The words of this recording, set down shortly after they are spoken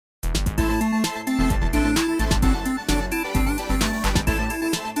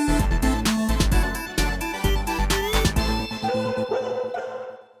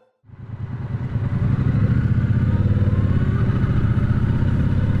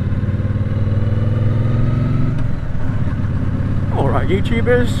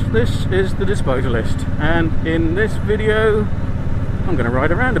YouTubers, this is the Disposalist, and in this video I'm going to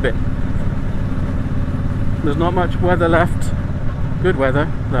ride around a bit. There's not much weather left, good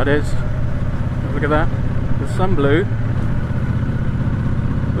weather that is. Look at that, there's some blue,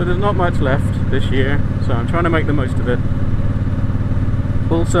 but there's not much left this year, so I'm trying to make the most of it.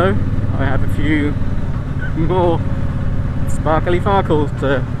 Also, I have a few more sparkly Farkles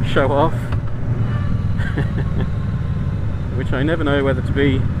to show off, which I never know whether to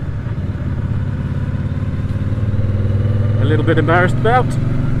be a little bit embarrassed about,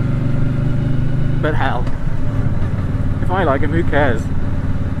 but hell, if I like them, who cares?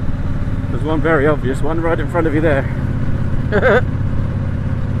 There's one very obvious one right in front of you there.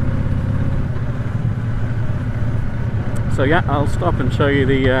 So yeah, I'll stop and show you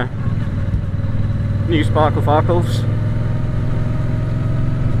the new Sparkle Farkles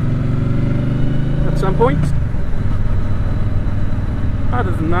at some point.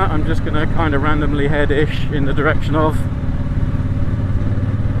 Other than that, I'm just going to kind of randomly head-ish in the direction of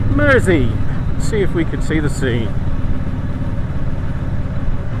Mersea, see if we can see the sea.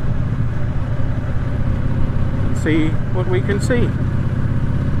 And see what we can see.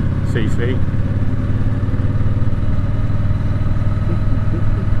 See.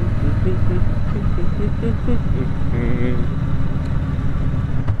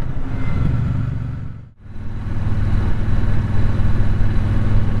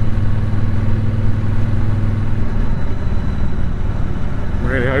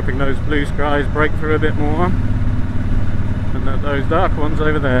 Really hoping those blue skies break through a bit more, and that those dark ones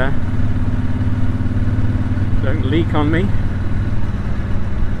over there don't leak on me.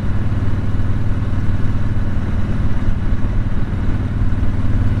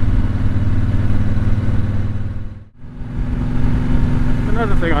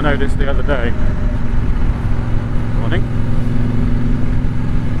 Another thing I noticed the other day, morning,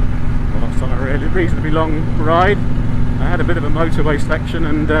 whilst on a really reasonably long ride, I had a bit of a motorway section,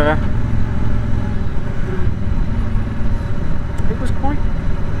 and it was quite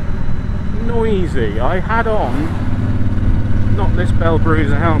noisy. I had on not this Bell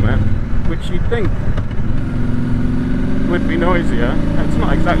Bruiser helmet, which you'd think would be noisier. It's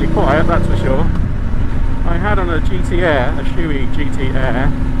not exactly quiet, that's for sure. I had on a GT Air, a Shoei GT Air.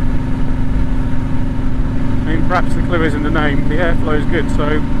 I mean, perhaps the clue is in the name, the airflow is good,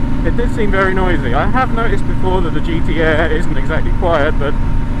 so it did seem very noisy. I have noticed before that the GT Air isn't exactly quiet, but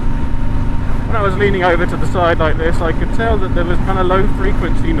when I was leaning over to the side like this, I could tell that there was kind of low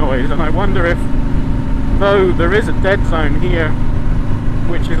frequency noise, and I wonder if, though there is a dead zone here,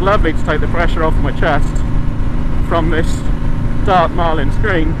 which is lovely to take the pressure off my chest from this dark Marlin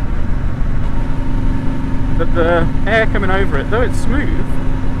screen, that the air coming over it, though it's smooth,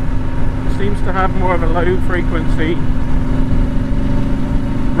 seems to have more of a low frequency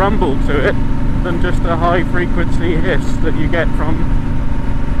rumble to it than just a high frequency hiss that you get from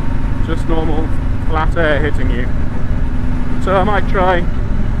just normal flat air hitting you. So I might try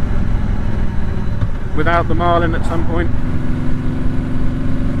without the Marlin at some point.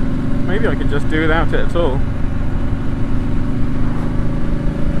 Maybe I could just do without it at all.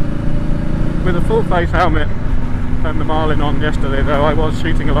 With a full face helmet and the Marlin on yesterday, though, I was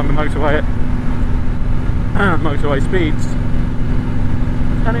shooting along the motorway at motorway speeds,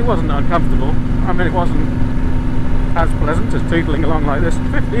 and it wasn't uncomfortable. I mean, it wasn't as pleasant as tootling along like this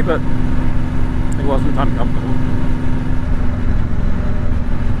at 50, but it wasn't uncomfortable.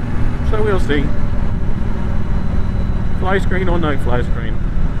 So we'll see. Fly screen or no fly screen.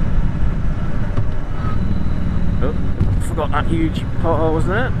 Oh, forgot that huge pothole was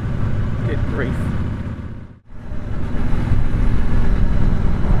there. Good grief.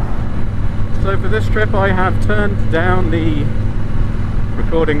 So for this trip I have turned down the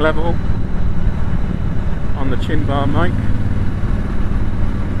recording level on the chin bar mic,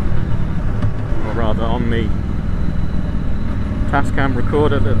 or rather on the Tascam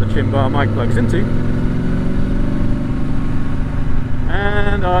recorder that the chin bar mic plugs into,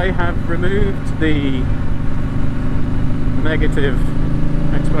 and I have removed the negative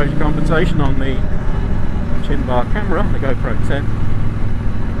exposure compensation on the chin bar camera, the GoPro 10.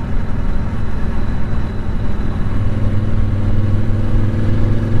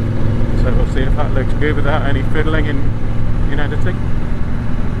 So we'll see if that looks good without any fiddling in editing.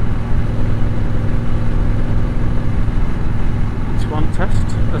 It's one test,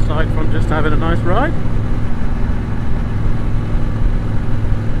 aside from just having a nice ride.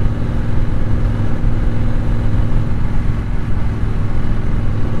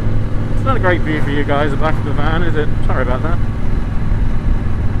 It's not a great view for you guys, the back of the van, is it? Sorry about that.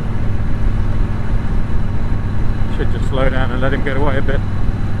 Should just slow down a let him get away a bit.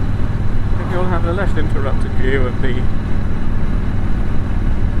 I think you'll have a less interrupted view of the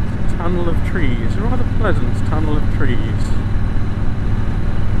tunnel of trees, a rather pleasant tunnel of trees.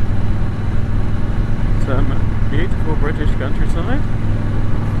 Some beautiful British countryside.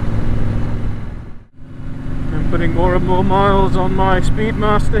 I'm putting more and more miles on my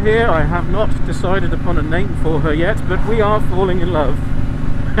Speedmaster here. I have not decided upon a name for her yet, but we are falling in love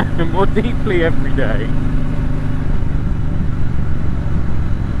more deeply every day.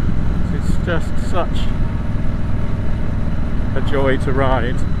 It's just such a joy to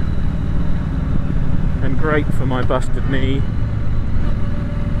ride, and great for my busted knee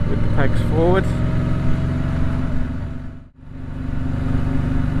with the pegs forward.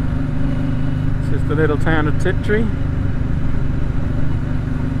 This is the little town of Tiptree,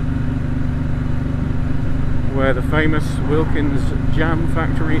 where the famous Wilkins jam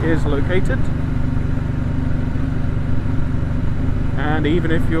factory is located. And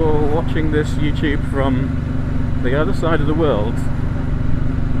even if you're watching this YouTube from the other side of the world,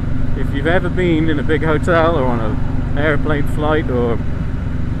 if you've ever been in a big hotel or on an airplane flight or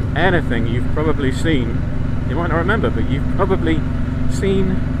anything, you've probably seen, you might not remember, but you've probably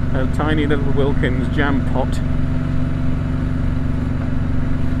seen a tiny little Wilkins jam pot.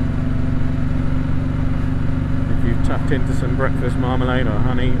 If you've tapped into some breakfast marmalade or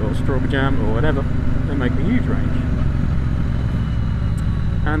honey or strawberry jam or whatever, they make a huge range.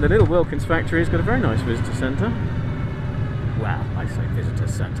 And the little Wilkins factory's got a very nice visitor centre. Well, I say visitor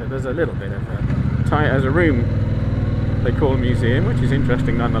centre, there's a little bit of a as a room they call a museum, which is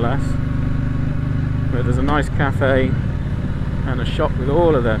interesting nonetheless. But there's a nice cafe and a shop with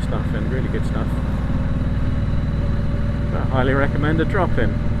all of their stuff in, really good stuff. So I highly recommend a drop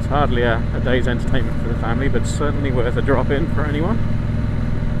in. It's hardly a day's entertainment for the family, but certainly worth a drop in for anyone.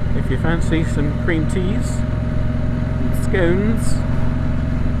 If you fancy some cream teas and scones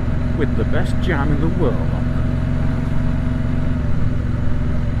with the best jam in the world.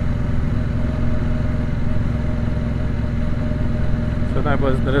 So that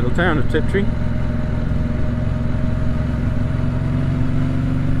was the little town of Tiptree.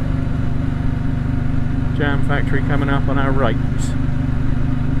 Jam factory coming up on our right.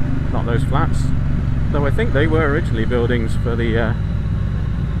 Not those flats, though I think they were originally buildings for the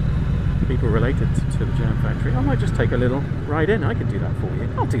people related to the jam factory. I might just take a little ride in. I can do that for you.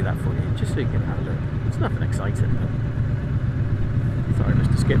 I'll do that for you, just so you can have a look. It's nothing exciting, but sorry,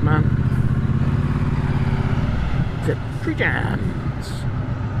 Mr. Skipman. Tiptree jams.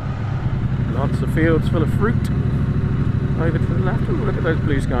 Lots of fields full of fruit. Over to the left. Ooh, look at those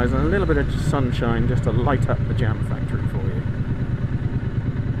blue skies and a little bit of sunshine just to light up the jam factory for you.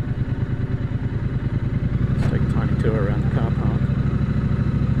 Let's take a tiny tour around the car park.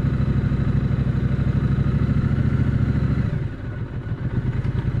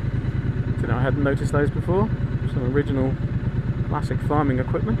 So now I hadn't noticed those before. Some original classic farming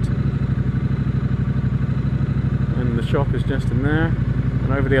equipment. And the shop is just in there.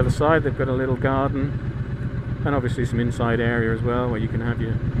 And over the other side they've got a little garden. And obviously some inside area as well, where you can have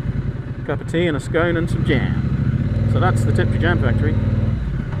your cup of tea and a scone and some jam. So that's the Tiptree Jam Factory.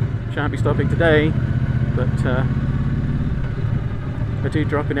 Shan't be stopping today, but I do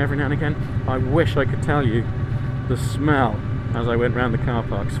drop in every now and again. I wish I could tell you the smell as I went round the car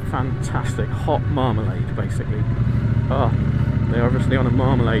parks. Fantastic, hot marmalade basically. Oh, they're obviously on a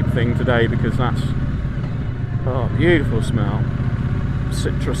marmalade thing today because that's, oh, beautiful smell.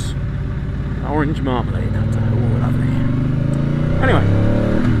 Citrus. Orange marmalade, oh lovely. Anyway,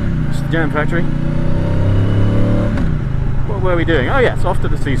 it's the jam factory. What were we doing? Oh yes, off to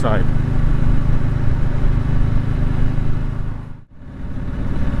the seaside.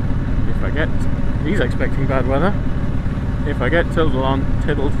 If I get, he's expecting bad weather. If I get tiddled on,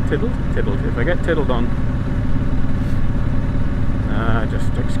 tiddled, if I get tiddled on,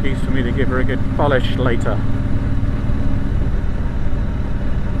 just an excuse for me to give her a good polish later.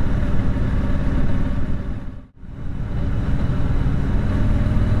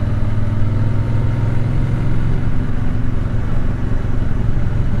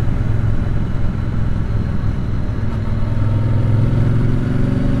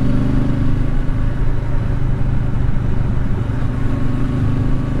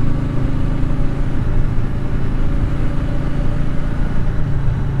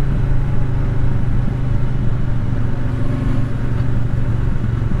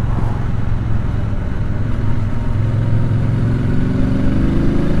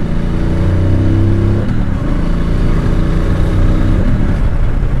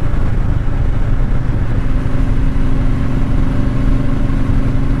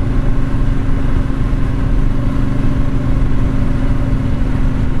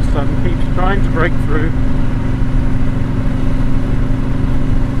 trying to break through.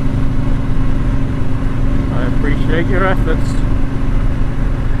 I appreciate your efforts.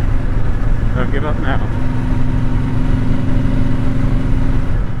 Don't give up now.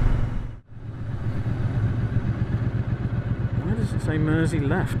 Why does it say Mersea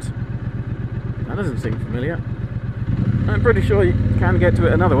left? That doesn't seem familiar. I'm pretty sure you can get to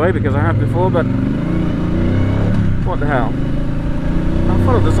it another way because I have before, but what the hell? I'll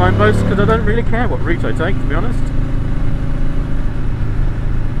follow the signposts because I don't really care what route I take, to be honest.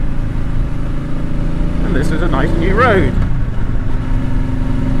 And this is a nice new road.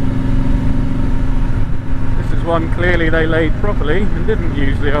 This is one clearly they laid properly and didn't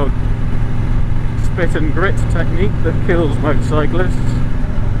use the old spit and grit technique that kills motorcyclists.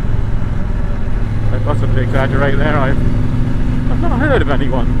 I possibly exaggerate there. I've not heard of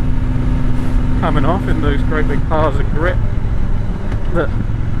anyone coming off in those great big piles of grit that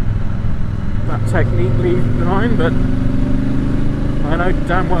technique leaves behind, but I know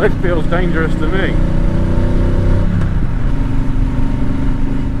damn well it feels dangerous to me.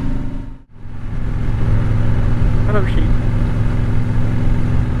 Hello, sheep.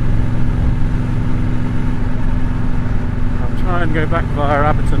 I'll try and go back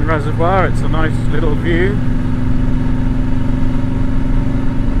via Abberton Reservoir. It's a nice little view.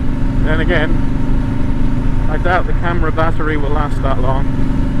 Then again, I doubt the camera battery will last that long.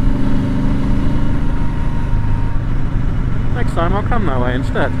 Next time I'll come that way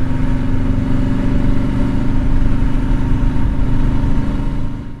instead.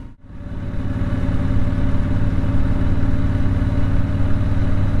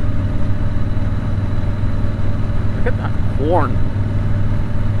 Look at that horn.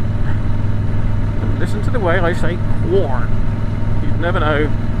 Listen to the way I say horn. You'd never know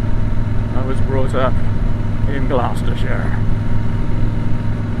I was brought up in Gloucestershire.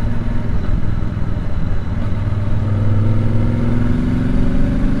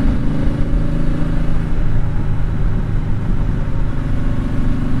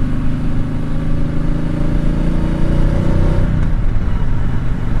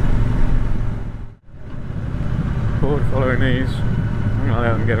 Forward following these. I'm gonna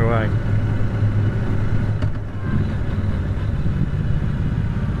let them get away.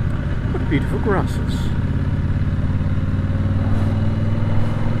 What beautiful grasses.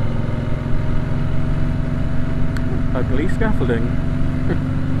 Ugly scaffolding.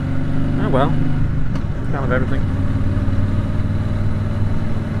 Oh well, kind of everything.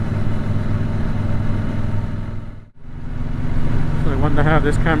 So I wonder how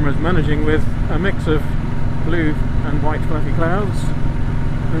this camera is managing with a mix of blue and white fluffy clouds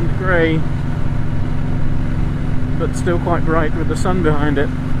and grey, but still quite bright with the sun behind it.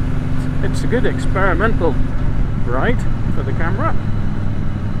 It's a good experimental bright for the camera,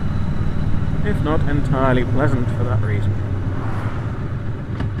 if not entirely pleasant for that reason.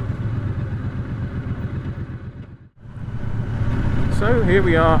 So here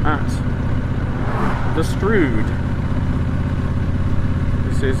we are at the Strood.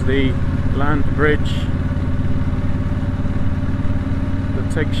 This is the land bridge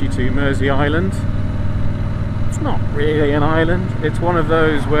that takes you to Mersea Island. It's not really an island, it's one of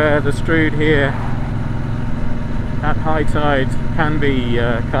those where the Strood here at high tide can be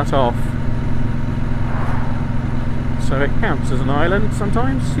cut off. So it counts as an island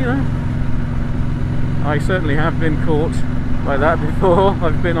sometimes, you know. I certainly have been caught by that before.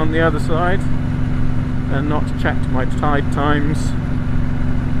 I've been on the other side and not checked my tide times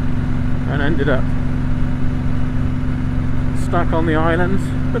and ended up stuck on the island.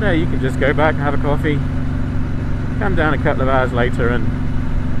 But hey, you can just go back, have a coffee, come down a couple of hours later and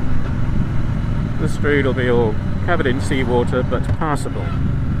the Strood will be all covered in seawater but passable.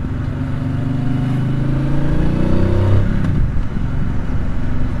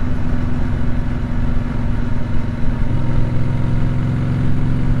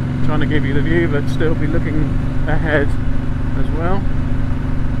 Trying to give you the view but still be looking ahead as well.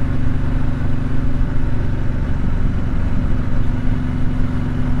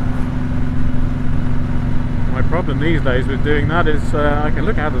 My problem these days with doing that is I can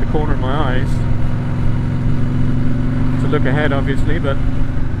look out of the corner of my eyes to look ahead obviously, but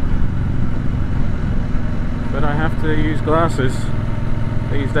I have to use glasses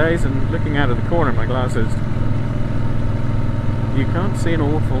these days, and looking out of the corner of my glasses you can't see an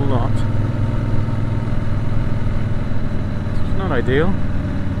awful lot. It's not ideal.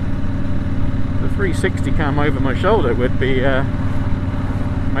 The 360 cam over my shoulder would be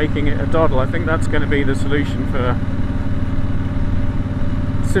making it a doddle. I think that's going to be the solution for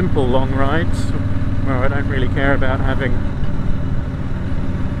simple long rides where I don't really care about having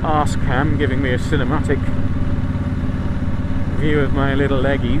arse cam giving me a cinematic view of my little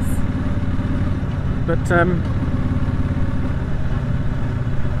leggies. But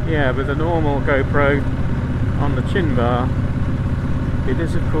yeah, with a normal GoPro on the chin bar, it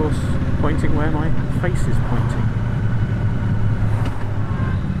is of course pointing where my face is pointing.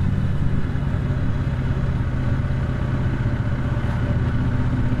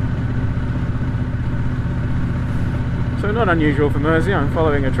 So not unusual for Mersea, I'm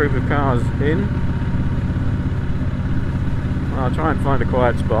following a troop of cars in. I'll try and find a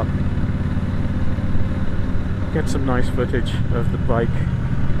quiet spot, get some nice footage of the bike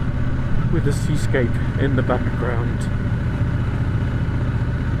with the seascape in the background,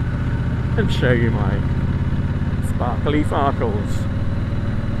 and show you my sparkly Farkles.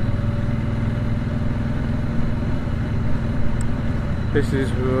 This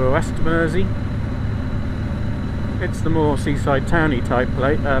is West Mersea. It's the more seaside towny type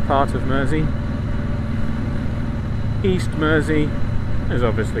part of Mersea. East Mersea is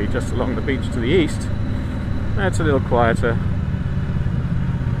obviously just along the beach to the east. It's a little quieter.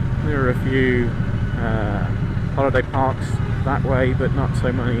 There are a few holiday parks that way, but not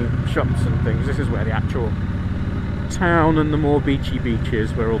so many shops and things. This is where the actual town and the more beachy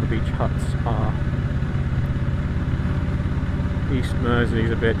beaches, where all the beach huts are. East Mersea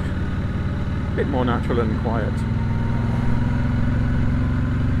is a bit more natural and quiet.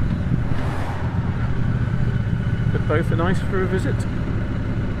 But both are nice for a visit.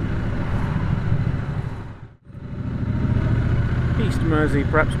 East Mersea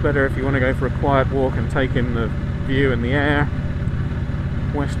perhaps better if you want to go for a quiet walk and take in the view and the air.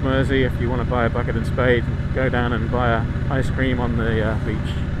 West Mersea if you want to buy a bucket and spade, go down and buy a ice cream on the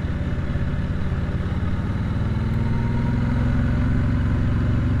beach.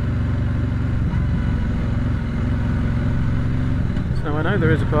 So I know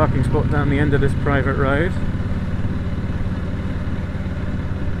there is a parking spot down the end of this private road,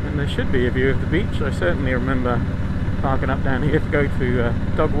 and there should be a view of the beach. I certainly remember parking up down here to go to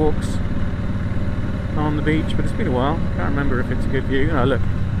dog walks on the beach, but it's been a while. Can't remember if it's a good view. Oh look,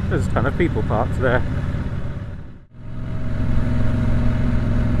 there's a ton of people parked there.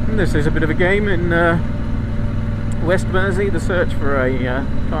 And this is a bit of a game in West Mersea, the search for a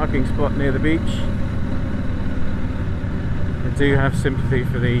parking spot near the beach. I do have sympathy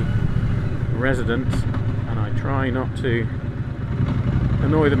for the residents, and I try not to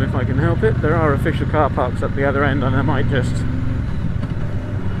annoy them if I can help it. There are official car parks up the other end, and I might just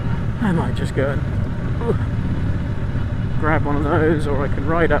go and grab one of those, or I can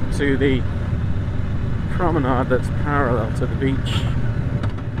ride up to the promenade that's parallel to the beach,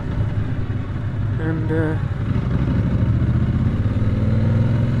 and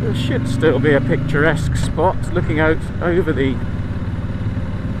there should still be a picturesque spot looking out over the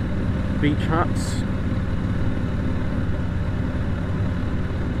beach huts,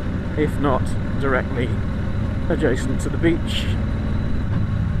 if not directly adjacent to the beach.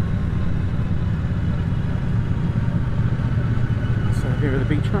 So here are the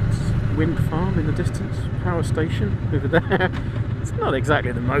beach huts, wind farm in the distance, power station over there. It's not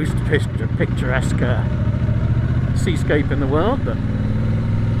exactly the most picturesque seascape in the world, but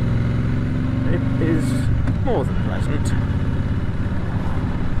it is more than pleasant.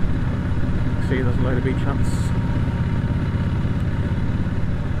 See, there's a load of beach huts.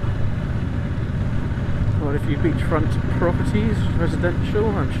 Quite a few beachfront properties, residential.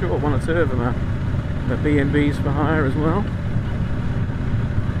 I'm sure one or two of them are B&Bs for hire as well.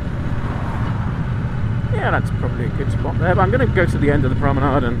 Yeah, that's probably a good spot there, but I'm going to go to the end of the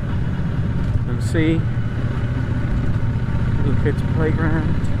promenade and see. Little kids'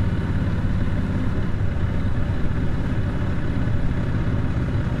 playground.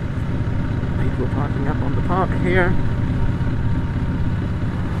 People parking up on the park here.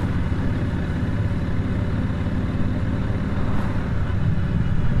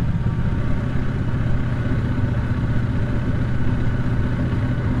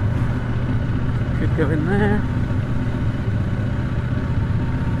 Go in there.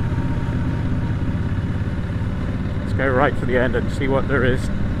 Let's go right to the end and see what there is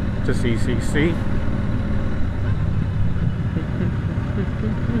to CCC.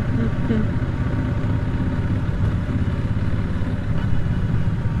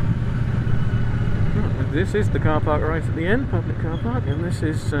 This is the car park right at the end, public car park, and this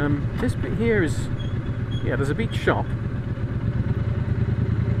is this bit here is, yeah, there's a beach shop.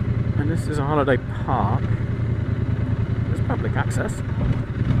 And this is a holiday park. There's public access.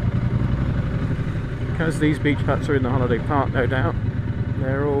 Because these beach huts are in the holiday park, no doubt,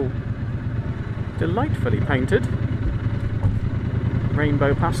 they're all delightfully painted.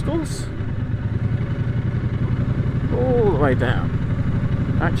 rainbow pastels all the way down.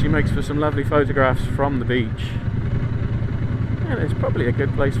 Actually makes for some lovely photographs from the beach. And it's probably a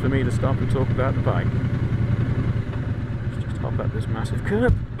good place for me to stop and talk about the bike. Let's just hop up this massive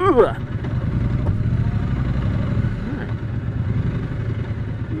curb. Ooh! Right.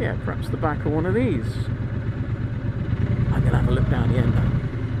 Yeah, perhaps the back of one of these. I'm going to have a look down the end now.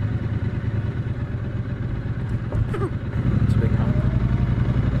 It's a big hump.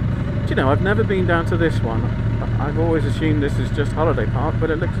 Do you know, I've never been down to this one. I've always assumed this is just holiday park, but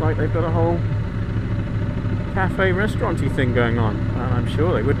it looks like they've got a whole cafe restaurant-y thing going on, and I'm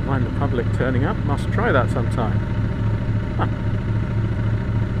sure they wouldn't mind the public turning up. Must try that sometime. Huh.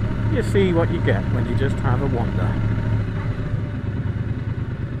 You see what you get when you just have a wander.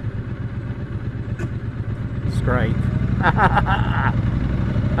 Scrape.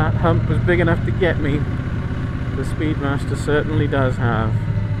 That hump was big enough to get me. The Speedmaster certainly does have.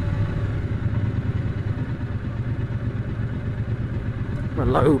 A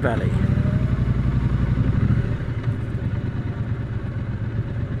low belly.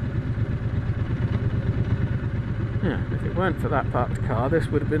 Yeah, if it weren't for that parked car, this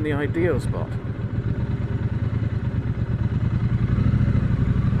would have been the ideal spot.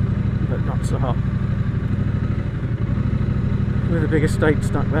 But not so hot. With a big estate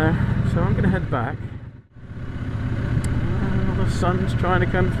stuck there. So I'm going to head back. Oh, the sun's trying to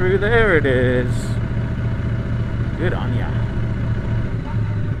come through. There it is. Good on ya.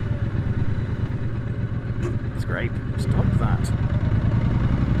 Scrape. Stop that.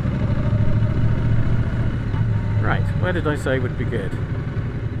 Right, where did I say would be good?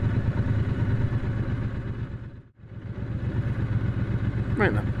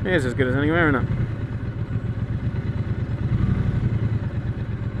 Right then, here's as good as anywhere, isn't it?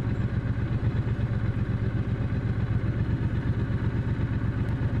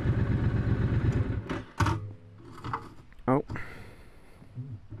 Oh.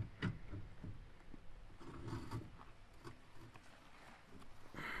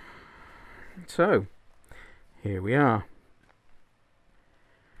 So, here we are.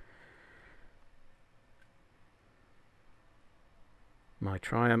 My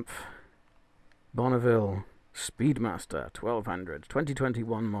Triumph Bonneville Speedmaster 1200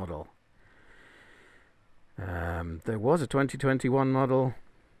 2021 model. There was a 2021 model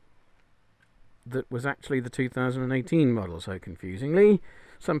that was actually the 2018 model, so confusingly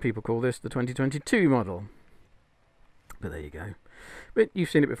some people call this the 2022 model, but there you go. But you've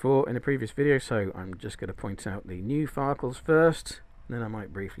seen it before in a previous video, so I'm just going to point out the new Farkles first, and then I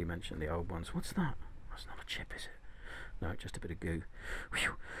might briefly mention the old ones. What's that? That's not a chip, is it? No, just a bit of goo.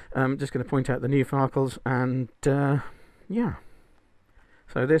 Just going to point out the new Farkles, and yeah.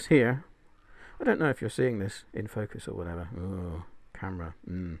 So this here, I don't know if you're seeing this in focus or whatever. Oh, camera,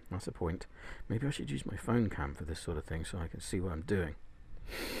 that's a point. Maybe I should use my phone cam for this sort of thing so I can see what I'm doing.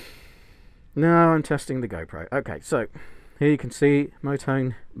 No, I'm testing the GoPro. Okay, so here you can see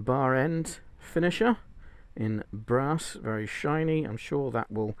Motone bar end finisher in brass, very shiny. I'm sure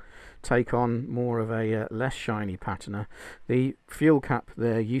that will take on more of a less shiny patina. The fuel cap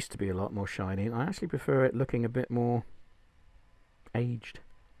there used to be a lot more shiny, and I actually prefer it looking a bit more aged,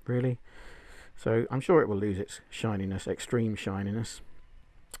 really. So I'm sure it will lose its shininess, extreme shininess.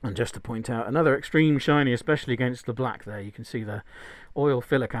 And just to point out another extreme shiny, especially against the black there, you can see the oil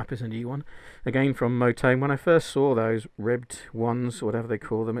filler cap is a new one, again from Motone. When I first saw those ribbed ones, or whatever they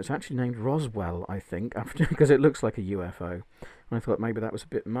call them, it's actually named Roswell, I think, because it looks like a UFO. And I thought maybe that was a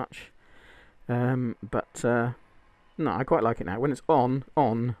bit much, but no, I quite like it now. When it's on,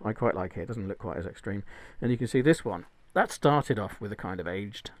 I quite like it. It doesn't look quite as extreme. And you can see this one, that started off with a kind of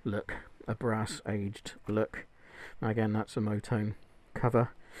aged look, a brass aged look. Again, that's a Motone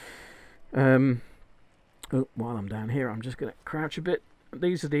cover. Oh, while I'm down here, I'm just going to crouch a bit.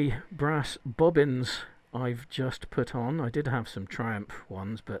 These are the brass bobbins I've just put on. I did have some Triumph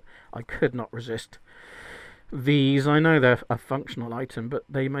ones, but I could not resist these. I know they're a functional item, but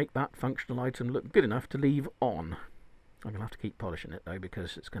they make that functional item look good enough to leave on. I'm going to have to keep polishing it though,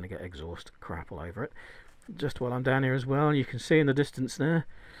 because it's going to get exhaust crap all over it. Just while I'm down here as well, you can see in the distance there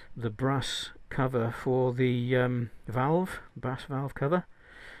the brass cover for the valve, brass valve cover.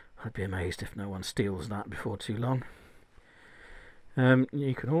 I'd be amazed if no one steals that before too long.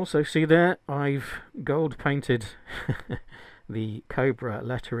 You can also see there I've gold painted the Cobra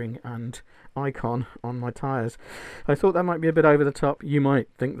lettering and icon on my tyres. I thought that might be a bit over the top. You might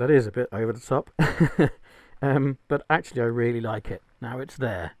think that is a bit over the top. But actually I really like it. Now it's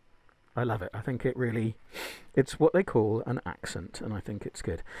there. I love it. I think it really, it's what they call an accent, and I think it's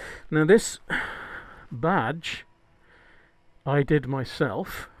good. Now this badge I did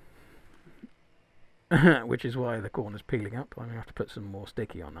myself, which is why the corner's peeling up. I'm going to have to put some more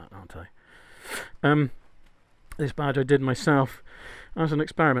sticky on that, aren't I? This badge I did myself as an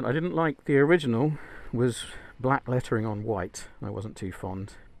experiment. I didn't like the original, was black lettering on white. I wasn't too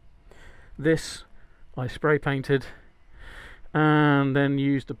fond. This I spray painted and then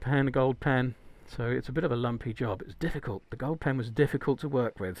used a pen, a gold pen. So it's a bit of a lumpy job. It's difficult. The gold pen was difficult to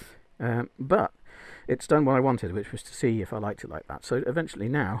work with, but it's done what I wanted, which was to see if I liked it like that. So eventually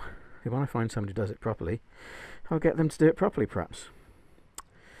now, when I find somebody who does it properly, I'll get them to do it properly perhaps.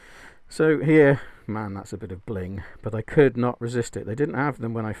 So here, man, that's a bit of bling, but I could not resist it. They didn't have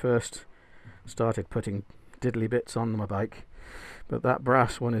them when I first started putting diddly bits on my bike, but that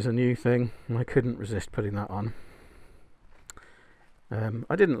brass one is a new thing and I couldn't resist putting that on.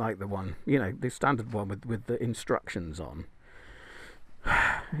 I didn't like the one, you know, the standard one with the instructions on.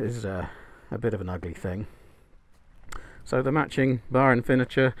 Is a bit of an ugly thing. So the matching bar and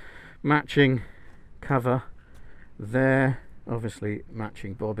finiture, matching cover there, obviously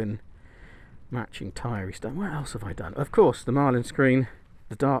matching bobbin, matching tyre stem. What else have I done? Of course, the Marlin screen,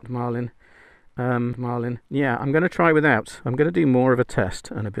 the Dart Marlin. Marlin. Yeah, I'm going to try without. I'm going to do more of a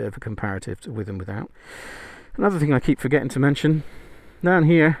test and a bit of a comparative with and without. Another thing I keep forgetting to mention, down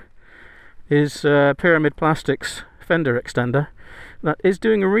here is Pyramid Plastics fender extender. That is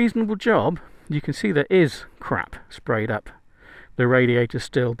doing a reasonable job. You can see there is crap sprayed up the radiator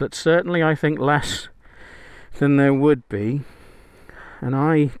still, but certainly I think less than there would be. And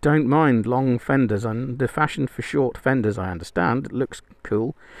I don't mind long fenders, and the fashion for short fenders I understand, it looks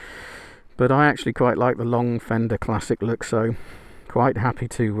cool, but I actually quite like the long fender classic look, so quite happy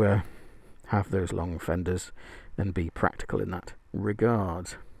to have those long fenders and be practical in that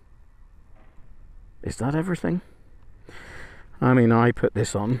regard. Is that everything? I mean, I put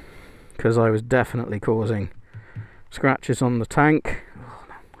this on because I was definitely causing scratches on the tank. Oh,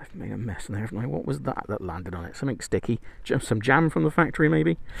 no, I've made a mess in there, haven't I? What was that landed on it? Something sticky? Some jam from the factory,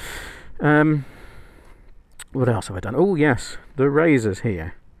 maybe? What else have I done? Oh, yes, the razors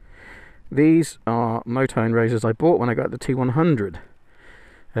here. These are Motone razors I bought when I got the T100.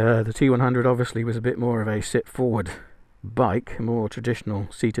 The T100 obviously was a bit more of a sit-forward bike, a more traditional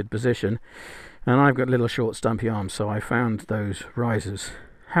seated position, and I've got little short stumpy arms, so I found those risers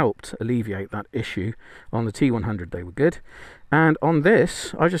helped alleviate that issue. On the T100 they were good, and on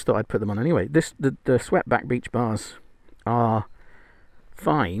this I just thought I'd put them on anyway. The Sweatback beach bars are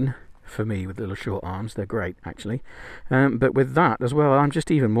fine for me with little short arms, they're great actually, but with that as well I'm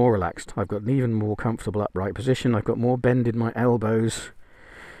just even more relaxed. I've got an even more comfortable upright position, I've got more bend in my elbows,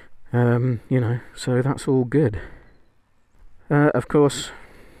 you know, so that's all good. Of course,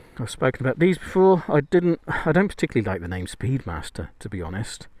 I've spoken about these before. I don't particularly like the name Speedmaster, to be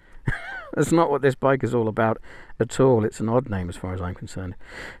honest. That's not what this bike is all about at all. It's an odd name as far as I'm concerned.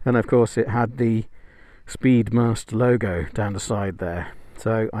 And of course it had the Speedmaster logo down the side there.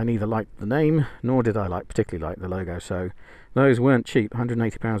 So I neither liked the name, nor did I particularly like the logo. So those weren't cheap,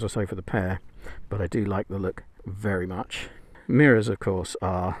 £180 or so for the pair, but I do like the look very much. Mirrors, of course,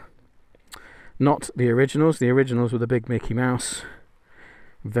 are not the originals. The originals were the big Mickey Mouse,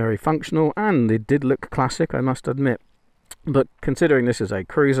 very functional, and they did look classic, I must admit. But considering this is a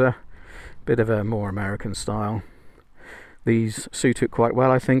cruiser, bit of a more American style, these suit it quite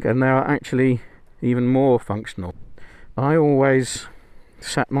well, I think, and they are actually even more functional. I always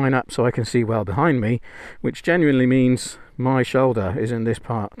set mine up so I can see well behind me, which genuinely means my shoulder is in this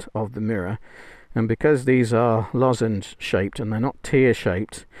part of the mirror. And because these are lozenge shaped and they're not tear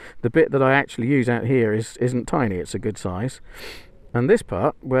shaped, the bit that I actually use out here isn't tiny, it's a good size. And this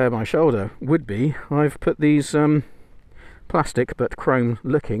part, where my shoulder would be, I've put these plastic but chrome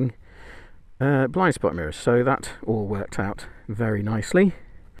looking blind spot mirrors, so that all worked out very nicely.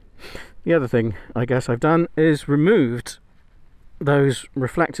 The other thing I guess I've done is removed those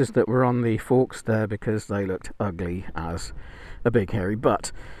reflectors that were on the forks there because they looked ugly as a big hairy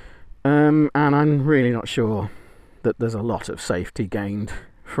butt. And I'm really not sure that there's a lot of safety gained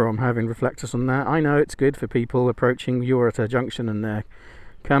from having reflectors on there. I know it's good for people approaching, you're at a junction and they're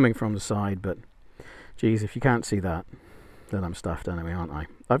coming from the side, but geez, if you can't see that, then I'm stuffed anyway, aren't I?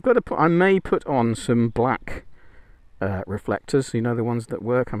 I may put on some black reflectors, you know, the ones that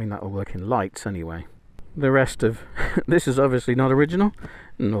work. I mean, that'll work in lights anyway. The rest of this is obviously not original,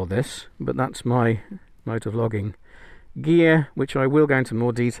 nor this, but that's my motovlogging gear, which I will go into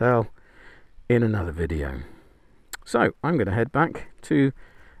more detail in another video. So I'm going to head back to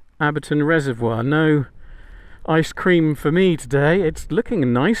Abberton Reservoir. No ice cream for me today. It's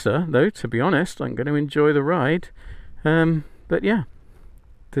looking nicer though, to be honest. I'm going to enjoy the ride, but yeah,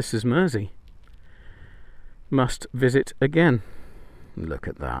 this is Mersea. must visit again. Look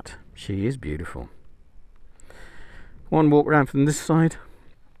at that, she is beautiful. One walk round from this side,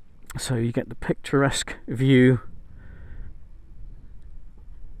 so you get the picturesque view.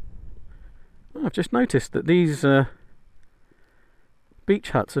 I've just noticed that these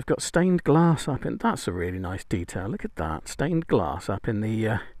beach huts have got stained glass up in. That's a really nice detail. Look at that, stained glass up in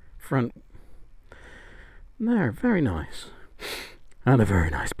the front. There, very nice. And a very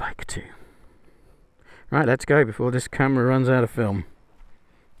nice bike too. Right, let's go before this camera runs out of film.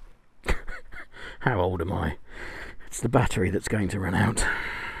 How old am I? It's the battery that's going to run out.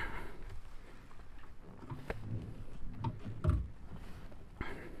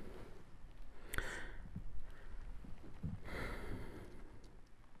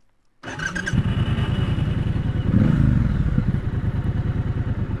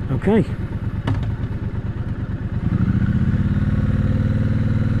 Okay.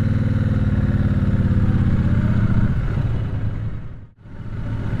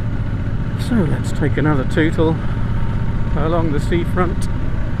 So let's take another tootle along the seafront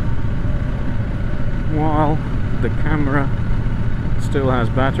while the camera still has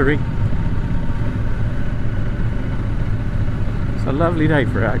battery. It's a lovely day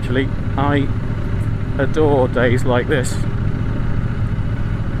for it, actually. I adore days like this.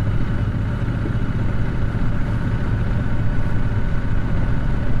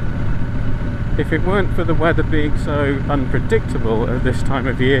 If it weren't for the weather being so unpredictable at this time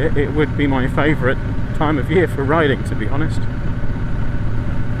of year, it would be my favourite time of year for riding, to be honest.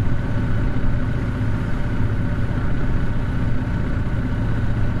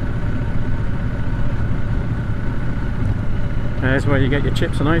 There's where you get your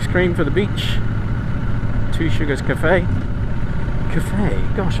chips and ice cream for the beach. Two Sugars Cafe. Cafe?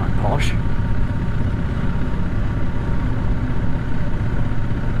 Gosh, I'm posh.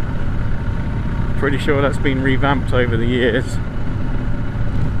 Pretty sure that's been revamped over the years.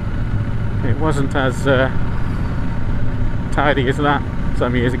 It wasn't as tidy as that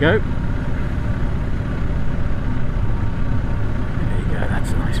some years ago. There you go, that's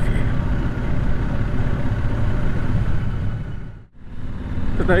a nice view.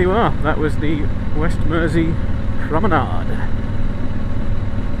 But there you are, that was the West Mersea Promenade.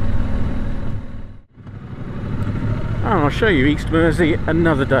 I'll show you East Mersea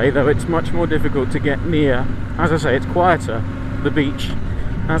another day, though it's much more difficult to get near. As I say, it's quieter, the beach.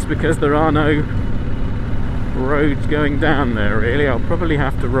 That's because there are no roads going down there, really. I'll probably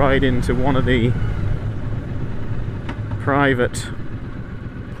have to ride into one of the private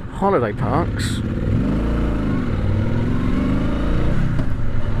holiday parks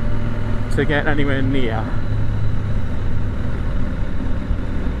to get anywhere near.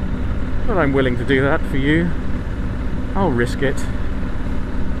 But I'm willing to do that for you. I'll risk it.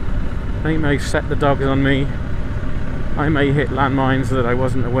 They may set the dogs on me. I may hit landmines that I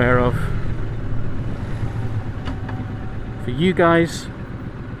wasn't aware of. For you guys,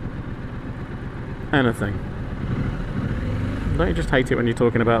 anything. Don't you just hate it when you're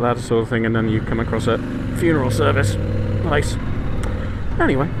talking about that sort of thing and then you come across a funeral service? Nice.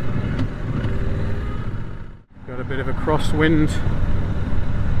 Anyway. Got a bit of a crosswind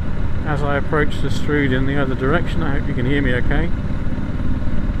as I approach the Strood in the other direction. I hope you can hear me okay.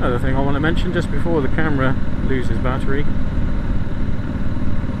 Another thing I want to mention just before the camera loses battery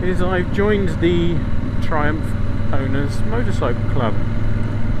is I've joined the Triumph Owners Motorcycle Club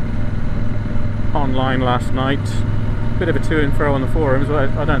online last night. Bit of a to and fro on the forums, but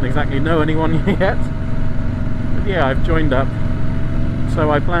I don't exactly know anyone yet. But yeah, I've joined up,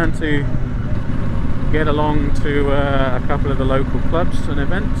 so I plan to get along to a couple of the local clubs and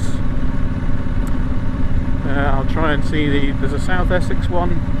events. I'll try and see there's a South Essex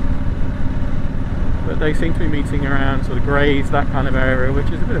one, but they seem to be meeting around sort of Grays, that kind of area, which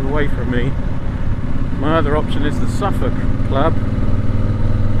is a bit of away from me. My other option is the Suffolk Club,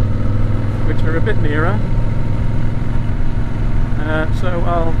 which are a bit nearer. So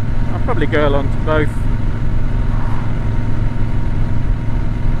I'll probably go along to both,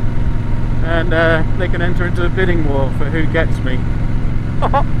 and they can enter into a bidding war for who gets me.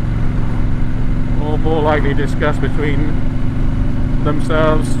 Or more likely discuss between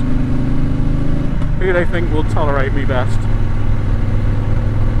themselves who they think will tolerate me best.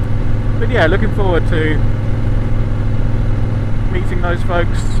 But yeah, looking forward to meeting those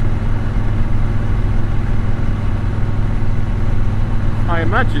folks. I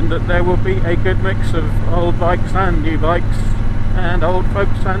imagine that there will be a good mix of old bikes and new bikes, and old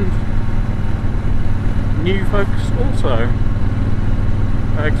folks and new folks also.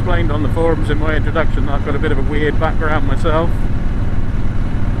 I explained on the forums in my introduction that I've got a bit of a weird background myself.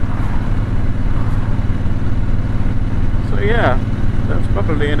 yeah, that's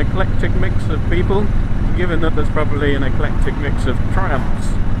probably an eclectic mix of people, given that there's probably an eclectic mix of Triumphs.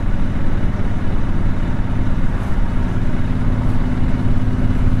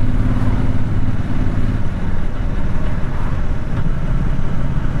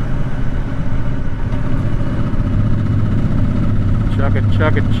 Chugga,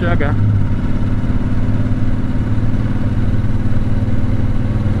 chugga, chugga.